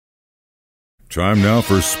Time now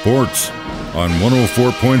for sports on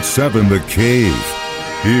 104.7 The Cave.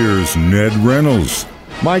 Here's Ned Reynolds.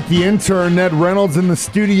 Mike the intern, Ned Reynolds in the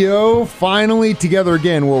studio, finally together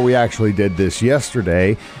again. Well, we actually did this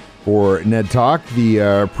yesterday for Ned Talk, the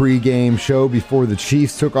pregame show before the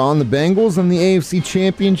Chiefs took on the Bengals in the AFC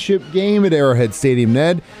Championship game at Arrowhead Stadium.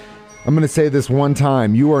 Ned, I'm going to say this one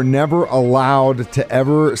time. You are never allowed to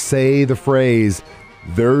ever say the phrase,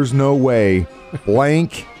 "There's no way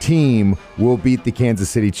blank team will beat the Kansas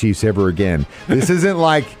City Chiefs ever again." This isn't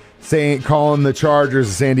like calling the Chargers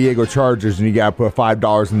the San Diego Chargers and you got to put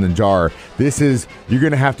 $5 in the jar. This is, you're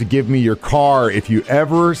going to have to give me your car if you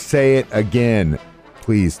ever say it again.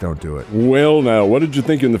 Please don't do it. Well, now, what did you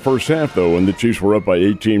think in the first half, though, when the Chiefs were up by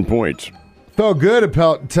 18 points? Felt good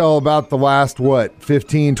until about the last,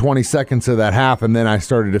 15, 20 seconds of that half, and then I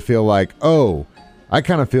started to feel like, I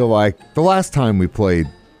kind of feel like the last time we played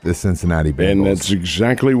the Cincinnati Bengals. And that's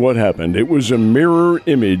exactly what happened. It was a mirror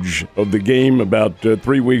image of the game about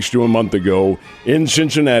 3 weeks to a month ago in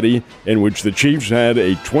Cincinnati, in which the Chiefs had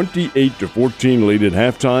a 28-14 lead at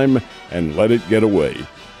halftime and let it get away.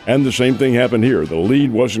 And the same thing happened here. The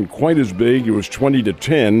lead wasn't quite as big. It was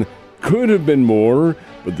 20-10. Could have been more,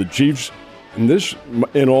 but the Chiefs, and this,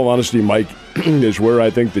 in all honesty, Mike, is where I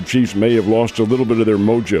think the Chiefs may have lost a little bit of their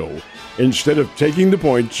mojo. Instead of taking the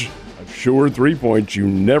points, sure, 3 points, you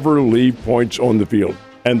never leave points on the field.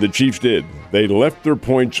 And the Chiefs did. They left their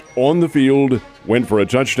points on the field, went for a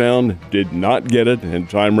touchdown, did not get it, and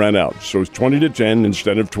time ran out. So it's 20-10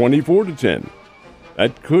 instead of 24-10.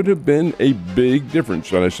 That could have been a big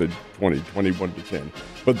difference. And I said 21-10.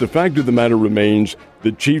 But the fact of the matter remains,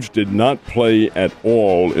 the Chiefs did not play at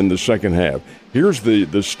all in the second half. Here's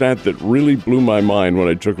the stat that really blew my mind when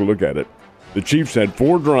I took a look at it. The Chiefs had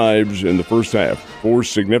 4 drives in the first half, 4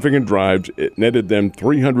 significant drives. It netted them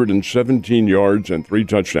 317 yards and 3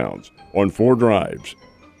 touchdowns on 4 drives.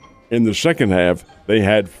 In the second half, they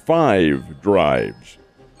had 5 drives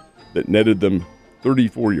that netted them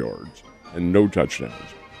 34 yards and no touchdowns.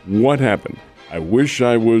 What happened? I wish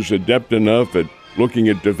I was adept enough at looking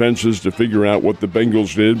at defenses to figure out what the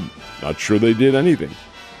Bengals did. Not sure they did anything.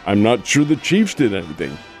 I'm not sure the Chiefs did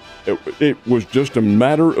anything. It was just a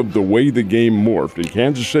matter of the way the game morphed, and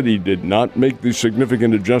Kansas City did not make the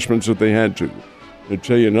significant adjustments that they had to. I'll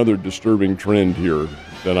tell you another disturbing trend here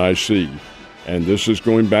that I see, and this is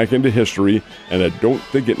going back into history, and I don't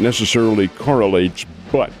think it necessarily correlates,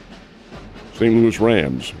 but St. Louis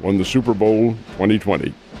Rams won the Super Bowl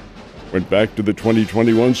 2020, went back to the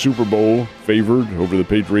 2021 Super Bowl, favored over the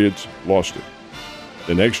Patriots, lost it.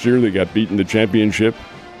 The next year they got beaten the championship,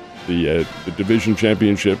 the division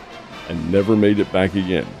championship, and never made it back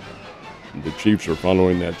again. And the Chiefs are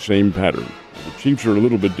following that same pattern. The Chiefs are a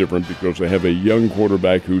little bit different because they have a young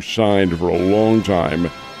quarterback who signed for a long time,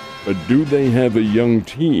 but do they have a young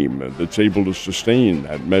team that's able to sustain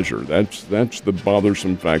that measure? That's the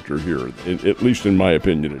bothersome factor here, at least in my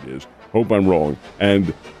opinion it is. Hope I'm wrong.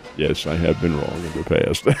 And yes, I have been wrong in the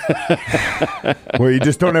past. Well, you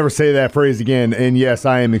just don't ever say that phrase again. And yes,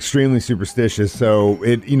 I am extremely superstitious. So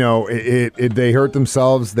they hurt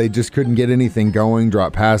themselves. They just couldn't get anything going.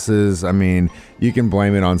 Drop passes. I mean, you can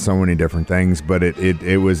blame it on so many different things, but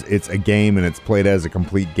it's a game and it's played as a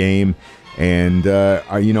complete game. And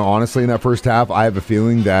honestly, in that first half, I have a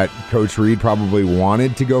feeling that Coach Reed probably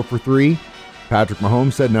wanted to go for 3. Patrick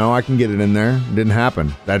Mahomes said, "No, I can get it in there." It didn't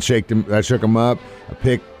happen. That shook him up. A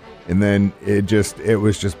pick. And then it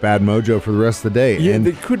was just bad mojo for the rest of the day. Yeah, and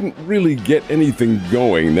they couldn't really get anything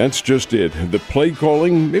going. That's just it. The play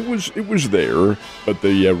calling, it was there, but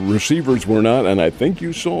the receivers were not. And I think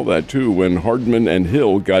you saw that too when Hardman and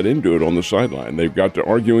Hill got into it on the sideline. They got to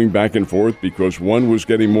arguing back and forth because one was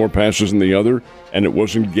getting more passes than the other, and it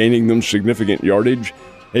wasn't gaining them significant yardage.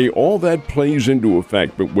 Hey, all that plays into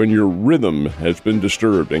effect, but when your rhythm has been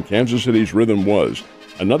disturbed, and Kansas City's rhythm was,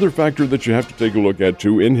 another factor that you have to take a look at,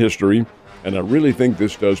 too, in history, and I really think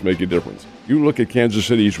this does make a difference. You look at Kansas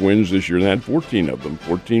City's wins this year, they had 14 of them,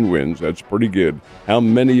 14 wins. That's pretty good. How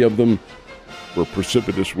many of them were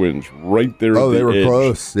precipitous wins right there at the edge? Oh, they were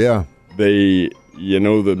close, yeah. The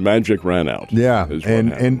magic ran out. Yeah,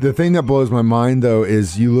 and the thing that blows my mind, though,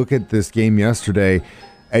 is you look at this game yesterday,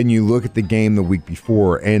 and you look at the game the week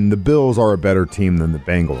before, and the Bills are a better team than the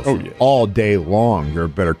Bengals. Oh, yeah. All day long. They're a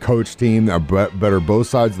better coach team, they're better both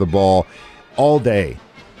sides of the ball, all day.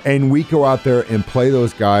 And we go out there and play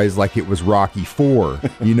those guys like it was Rocky IV,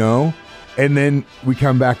 And then we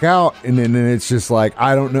come back out, and then it's just like,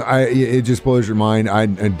 I don't know. It just blows your mind.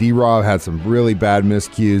 D-Rob had some really bad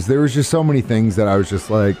miscues. There was just so many things that I was just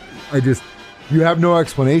like, you have no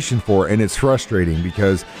explanation for it, and it's frustrating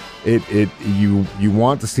because you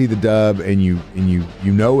want to see the dub, and you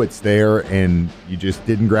know it's there, and you just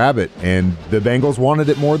didn't grab it. And the Bengals wanted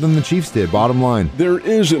it more than the Chiefs did, bottom line. There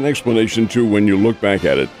is an explanation, too, when you look back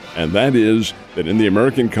at it, and that is that in the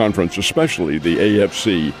American Conference, especially the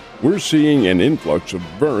AFC, we're seeing an influx of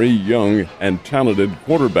very young and talented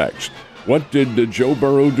quarterbacks. What did Joe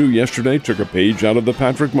Burrow do yesterday? Took a page out of the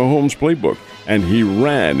Patrick Mahomes playbook, and he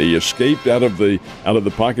ran. He escaped out of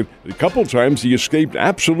the pocket. A couple times he escaped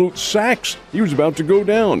absolute sacks. He was about to go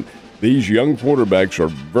down. These young quarterbacks are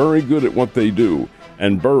very good at what they do.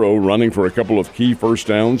 And Burrow running for a couple of key first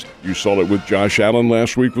downs. You saw it with Josh Allen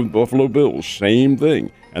last week with Buffalo Bills. Same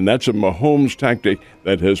thing. And that's a Mahomes tactic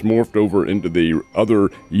that has morphed over into the other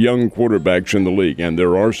young quarterbacks in the league. And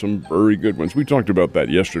there are some very good ones. We talked about that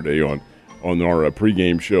yesterday on our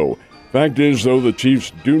pregame show. Fact is, though, the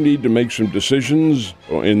Chiefs do need to make some decisions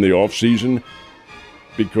in the offseason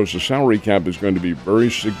because the salary cap is going to be very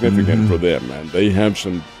significant for them. And they have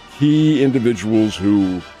some key individuals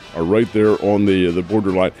who are right there on the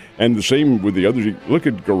borderline. And the same with the others. Look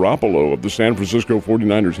at Garoppolo of the San Francisco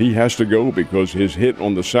 49ers. He has to go because his hit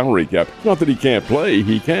on the salary cap. Not that he can't play,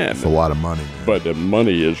 he can. It's a lot of money, man. But the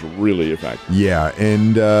money is really a factor. Yeah,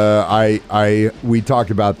 and we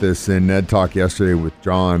talked about this in Ned Talk yesterday with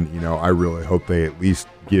John. You know, I really hope they at least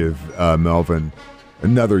give Melvin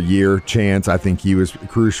another year chance. I think he was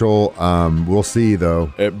crucial. We'll see,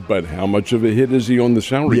 though. But how much of a hit is he on the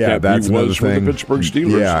salary cap? That's he was with the Pittsburgh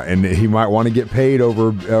Steelers. Yeah, and he might want to get paid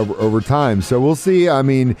over time. So we'll see. I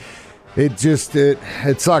mean, it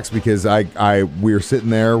sucks because we were sitting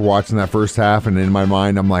there watching that first half, and in my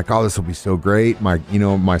mind I'm like, oh, this will be so great.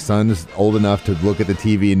 My son is old enough to look at the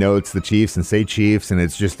TV and know it's the Chiefs and say Chiefs, and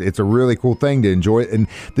it's a really cool thing to enjoy. And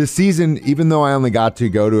this season, even though I only got to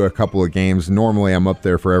go to a couple of games, normally I'm up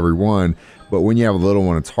there for every one, but when you have a little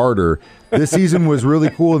one, it's harder. This season was really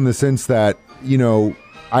cool in the sense that, you know,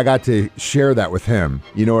 I got to share that with him.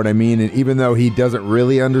 You know what I mean? And even though he doesn't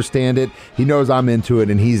really understand it, he knows I'm into it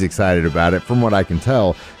and he's excited about it from what I can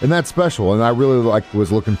tell. And that's special. And I really was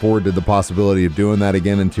looking forward to the possibility of doing that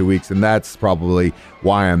again in 2 weeks. And that's probably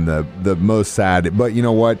why I'm the most sad. But you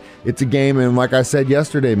know what? It's a game. And like I said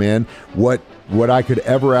yesterday, man, what I could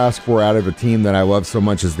ever ask for out of a team that I love so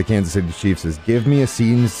much as the Kansas City Chiefs is give me a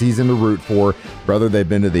season to root for. Brother, they've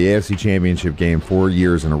been to the AFC Championship game 4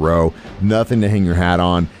 years in a row. Nothing to hang your hat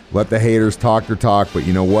on. Let the haters talk their talk, but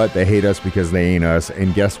you know what? They hate us because they ain't us.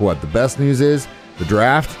 And guess what? The best news is the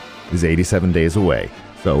draft is 87 days away.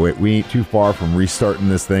 So we ain't too far from restarting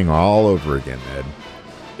this thing all over again, Ed.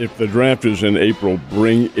 If the draft is in April,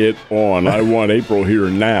 bring it on. I want April here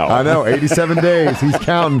now. I know, 87 days. He's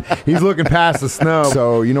counting. He's looking past the snow.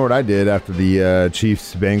 So you know what I did after the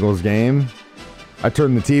Chiefs-Bengals game? I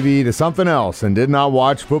turned the TV to something else and did not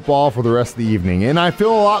watch football for the rest of the evening. And I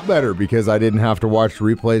feel a lot better because I didn't have to watch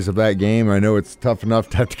replays of that game. I know it's tough enough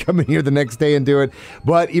to have to come in here the next day and do it.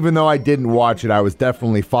 But even though I didn't watch it, I was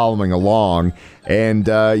definitely following along. And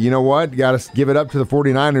you know what? Got to give it up to the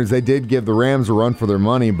 49ers. They did give the Rams a run for their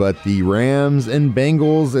money. But the Rams and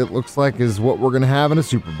Bengals, it looks like, is what we're going to have in a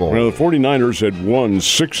Super Bowl. Well, the 49ers had won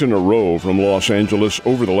 6 in a row from Los Angeles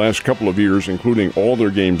over the last couple of years, including all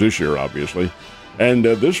their games this year, obviously. And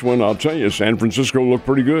this one, I'll tell you, San Francisco looked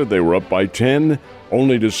pretty good. They were up by 10,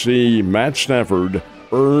 only to see Matt Stafford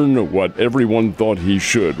earn what everyone thought he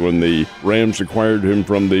should when the Rams acquired him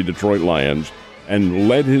from the Detroit Lions and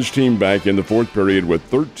led his team back in the fourth period with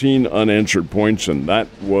 13 unanswered points, and that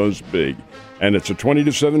was big. And it's a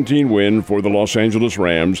 20-17 win for the Los Angeles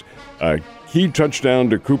Rams. A key touchdown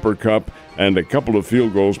to Cooper Kupp and a couple of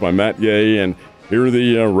field goals by Matt Gay, and here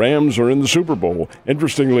the Rams are in the Super Bowl.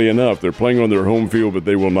 Interestingly enough, they're playing on their home field, but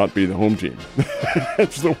they will not be the home team.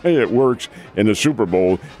 That's the way it works in the Super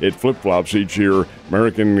Bowl. It flip-flops each year.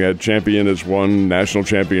 American champion is one, national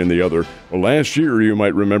champion the other. Well, last year, you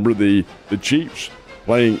might remember the Chiefs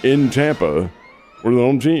playing in Tampa were the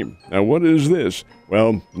home team. Now, what is this?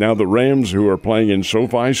 Well, now the Rams, who are playing in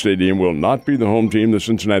SoFi Stadium, will not be the home team. The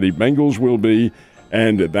Cincinnati Bengals will be.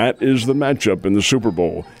 And that is the matchup in the Super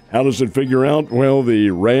Bowl. How does it figure out? Well, the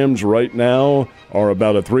Rams right now are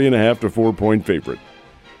about a 3.5 to 4 point favorite.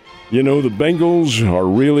 You know, the Bengals are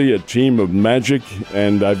really a team of magic,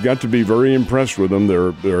 and I've got to be very impressed with them.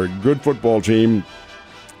 They're a good football team.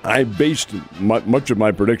 I based much of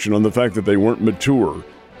my prediction on the fact that they weren't mature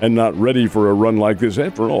and not ready for a run like this.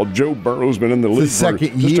 After all, Joe Burrow's been in the league for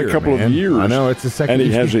just a couple of years. I know, it's the second year.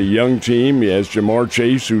 And he has a young team. He has Jamar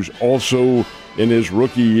Chase, who's also in his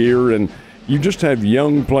rookie year, and you just have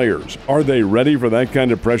young players. Are they ready for that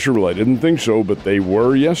kind of pressure? Well, I didn't think so, but they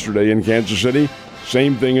were yesterday in Kansas City.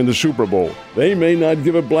 Same thing in the Super Bowl. They may not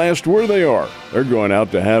give a blast where they are. They're going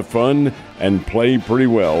out to have fun and play pretty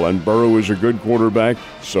well. And Burrow is a good quarterback.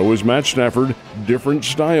 So is Matt Stafford, different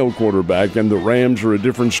style quarterback, and the Rams are a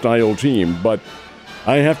different style team. But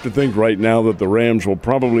I have to think right now that the Rams will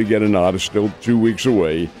probably get a nod. It's still 2 weeks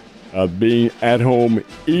away. Being at home,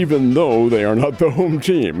 even though they are not the home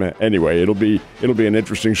team. Anyway, it'll be an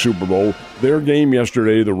interesting Super Bowl. Their game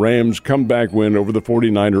yesterday, the Rams' comeback win over the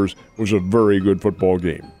 49ers, was a very good football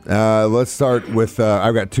game. Let's start with,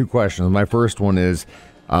 I've got two questions. My first one is,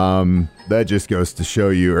 that just goes to show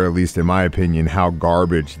you, or at least in my opinion, how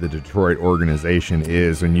garbage the Detroit organization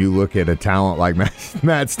is when you look at a talent like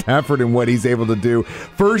Matt Stafford and what he's able to do.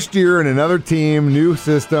 First year in another team, new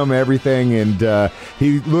system, everything, and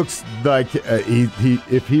he looks like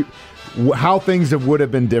how things would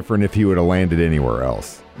have been different if he would have landed anywhere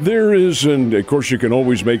else. There is, and of course you can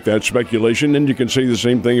always make that speculation, and you can say the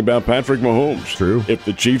same thing about Patrick Mahomes. True. If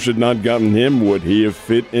the Chiefs had not gotten him, would he have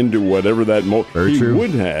fit into whatever that Very he true.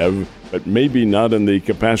 would have, but maybe not in the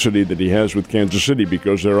capacity that he has with Kansas City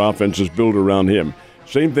because their offense is built around him.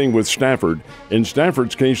 Same thing with Stafford. In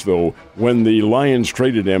Stafford's case, though, when the Lions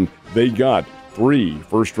traded him, they got 3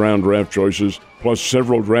 first-round draft choices plus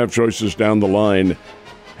several draft choices down the line.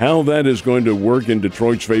 How that is going to work in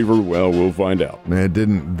Detroit's favor, well, we'll find out. Man, it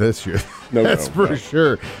didn't this year. That's No. for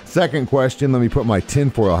sure. Second question, let me put my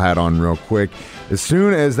tinfoil hat on real quick. As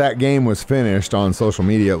soon as that game was finished on social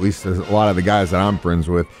media, at least a lot of the guys that I'm friends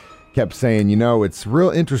with, kept saying, it's real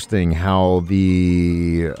interesting how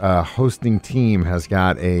the hosting team has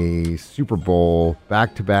got a Super Bowl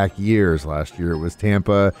back-to-back years. Last year it was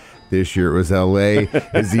Tampa. This year it was L.A.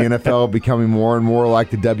 Is the NFL becoming more and more like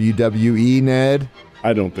the WWE, Ned?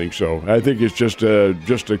 I don't think so. I think it's just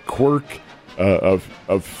a quirk of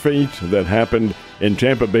fate that happened. In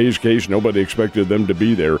Tampa Bay's case, nobody expected them to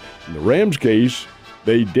be there. In the Rams' case,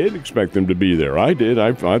 they did expect them to be there. I did.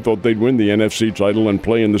 I thought they'd win the NFC title and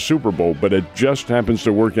play in the Super Bowl, but it just happens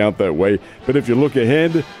to work out that way. But if you look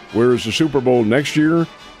ahead, where is the Super Bowl next year?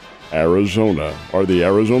 Arizona. Are the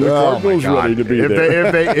Arizona Cardinals ready to be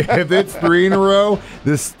there? If it's 3 in a row,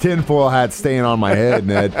 this tinfoil hat's staying on my head,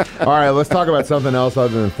 Ned. All right, let's talk about something else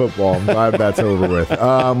other than football. I'm glad that's over with.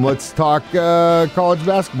 Let's talk college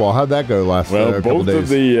basketball. How'd that go last couple both days? of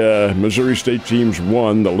the Missouri State teams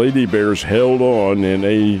won. The Lady Bears held on in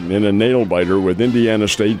a nail-biter with Indiana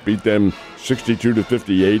State, beat them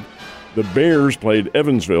 62-58. The Bears played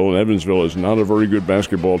Evansville, and Evansville is not a very good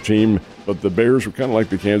basketball team, but the Bears were kind of like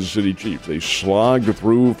the Kansas City Chiefs. They slogged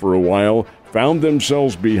through for a while, found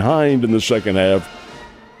themselves behind in the second half,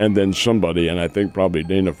 and then somebody, and I think probably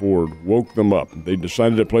Dana Ford, woke them up. They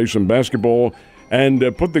decided to play some basketball and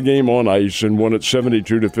put the game on ice and won it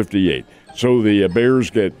 72-58. So the Bears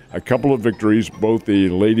get a couple of victories, both the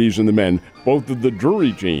ladies and the men. Both of the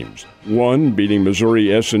Drury teams won, beating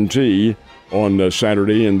Missouri S&T on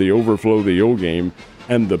Saturday in the Overflow the O game,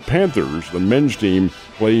 and the Panthers, the men's team,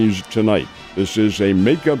 plays tonight. This is a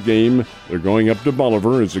makeup game. They're going up to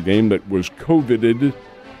Bolivar. It's a game that was COVIDed,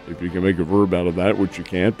 if you can make a verb out of that, which you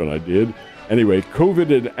can't, but I did. Anyway,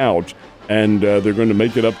 COVIDed out, and they're going to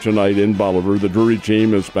make it up tonight in Bolivar. The Drury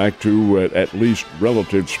team is back to, at least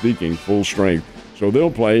relative speaking, full strength. So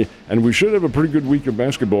they'll play, and we should have a pretty good week of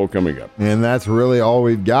basketball coming up. And that's really all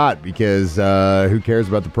we've got because who cares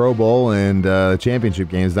about the Pro Bowl and the championship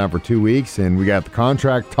games down for 2 weeks, and we got the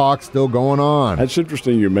contract talk still going on. That's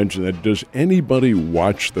interesting you mentioned that. Does anybody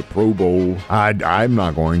watch the Pro Bowl? I'm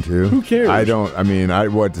not going to. Who cares? I don't. I mean, I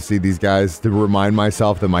want to see these guys to remind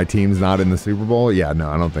myself that my team's not in the Super Bowl. Yeah,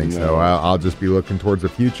 no, I don't think so. I'll just be looking towards the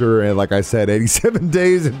future. And like I said, 87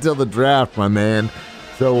 days until the draft, my man.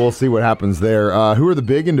 So we'll see what happens there. Who are the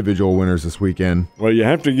big individual winners this weekend? Well, you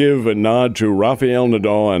have to give a nod to Rafael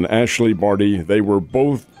Nadal and Ashley Barty. They were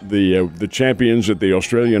both the champions at the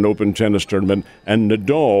Australian Open tennis tournament, and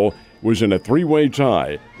Nadal was in a 3-way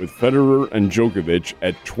tie with Federer and Djokovic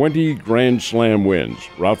at 20 Grand Slam wins.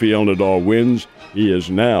 Rafael Nadal wins. He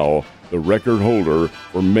is now the record holder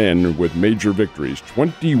for men with major victories.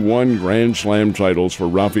 21 Grand Slam titles for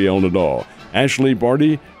Rafael Nadal. Ashley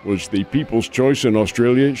Barty was the People's Choice in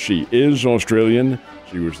Australia. She is Australian.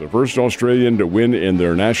 She was the first Australian to win in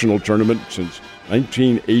their national tournament since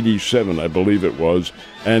 1987, I believe it was.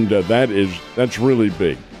 And that's really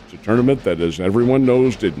big. It's a tournament that, as everyone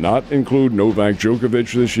knows, did not include Novak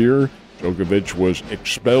Djokovic this year. Djokovic was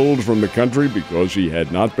expelled from the country because he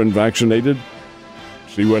had not been vaccinated.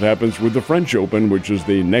 See what happens with the French Open, which is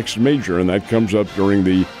the next major, and that comes up during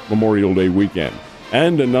the Memorial Day weekend.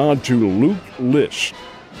 And a nod to Luke List.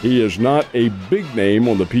 He is not a big name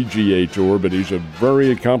on the PGA Tour, but he's a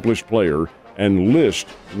very accomplished player. And List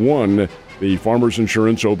won the Farmers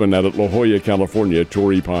Insurance Open out at La Jolla, California,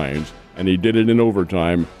 Torrey Pines, and he did it in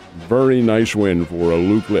overtime. Very nice win for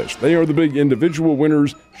Luke List. They are the big individual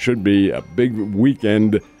winners. Should be a big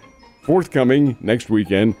weekend forthcoming next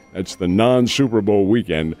weekend. That's the non-Super Bowl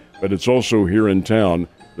weekend, but it's also here in town.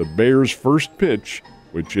 The Bears' first pitch,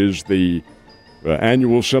 which is the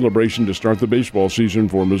annual celebration to start the baseball season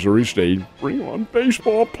for Missouri State. Bring on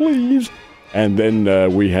baseball, please. And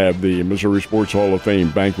then we have the Missouri Sports Hall of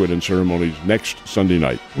Fame banquet and ceremonies next Sunday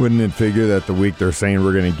night. Wouldn't it figure that the week they're saying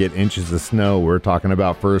we're going to get inches of snow, we're talking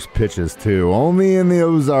about first pitches, too. Only in the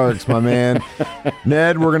Ozarks, my man.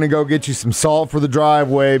 Ned, we're going to go get you some salt for the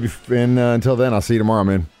driveway. And until then, I'll see you tomorrow,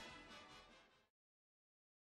 man.